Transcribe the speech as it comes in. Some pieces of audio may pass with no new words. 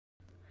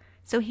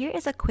So here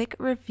is a quick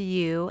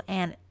review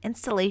and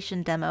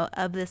installation demo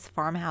of this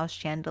farmhouse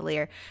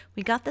chandelier.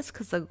 We got this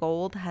because the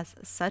gold has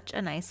such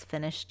a nice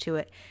finish to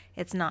it.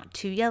 It's not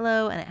too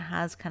yellow and it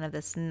has kind of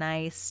this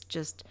nice,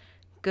 just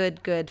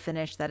good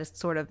finish that is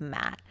sort of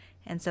matte.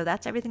 And so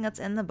that's everything that's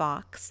in the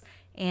box.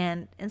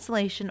 And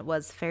installation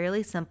was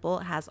fairly simple.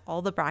 It has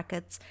all the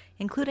brackets,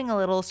 including a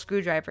little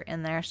screwdriver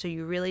in there, so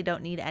you really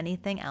don't need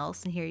anything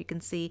else. And here you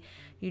can see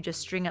you just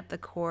string up the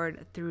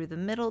cord through the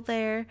middle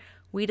there.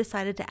 We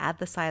decided to add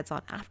the sides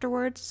on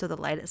afterwards, so the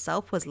light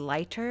itself was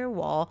lighter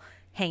while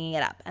hanging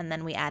it up. And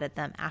then we added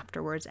them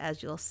afterwards,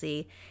 as you'll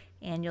see.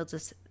 And you'll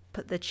just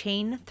put the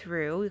chain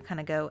through. You kind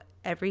of go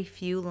every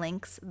few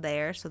links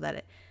there so that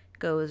it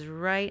goes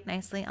right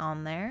nicely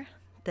on there.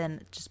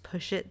 Then just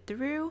push it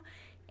through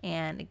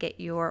and get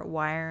your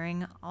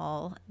wiring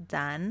all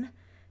done.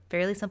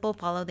 Fairly simple.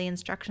 Follow the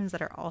instructions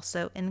that are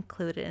also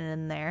included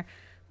in there.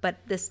 But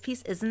this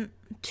piece isn't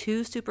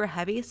too super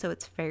heavy, so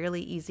it's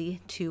fairly easy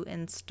to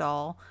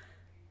install.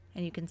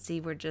 And you can see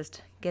we're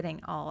just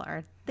getting all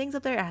our things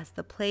up there. It has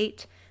the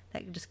plate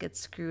that just gets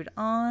screwed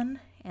on,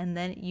 and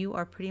then you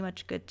are pretty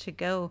much good to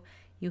go.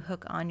 You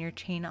hook on your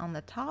chain on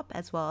the top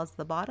as well as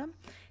the bottom.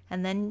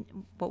 And then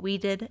what we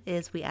did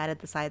is we added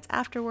the sides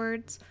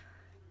afterwards,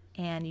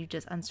 and you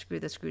just unscrew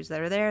the screws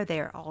that are there. They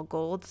are all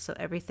gold, so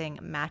everything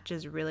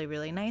matches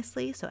really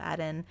nicely. So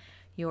add in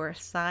your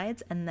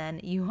sides and then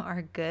you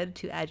are good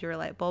to add your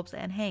light bulbs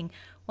and hang.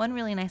 One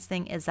really nice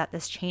thing is that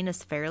this chain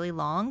is fairly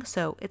long,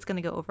 so it's going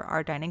to go over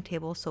our dining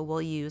table, so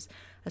we'll use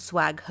a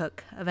swag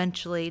hook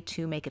eventually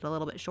to make it a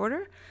little bit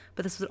shorter.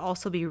 But this would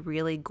also be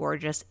really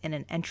gorgeous in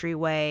an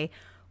entryway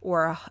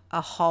or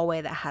a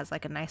hallway that has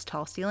like a nice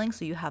tall ceiling,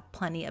 so you have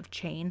plenty of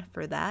chain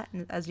for that.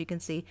 And as you can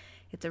see,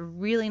 it's a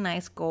really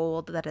nice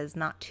gold that is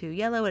not too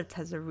yellow. It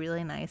has a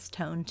really nice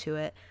tone to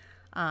it.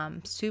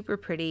 Super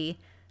pretty,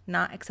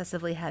 not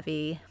excessively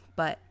heavy,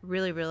 but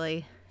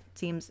really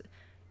seems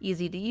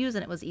easy to use,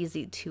 and it was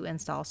easy to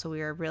install, so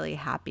we are really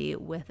happy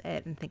with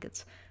it and think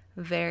it's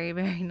very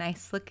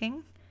nice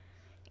looking.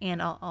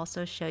 And I'll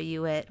also show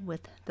you it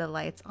with the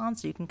lights on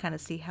so you can kind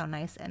of see how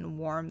nice and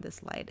warm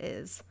this light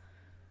is.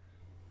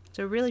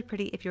 So really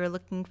pretty if you're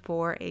looking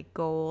for a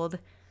gold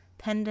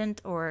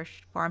pendant or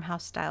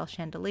farmhouse style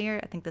chandelier.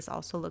 I think this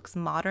also looks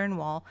modern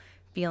while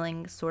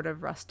feeling sort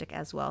of rustic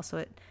as well. So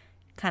it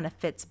kind of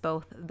fits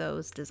both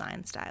those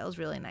design styles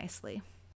really nicely.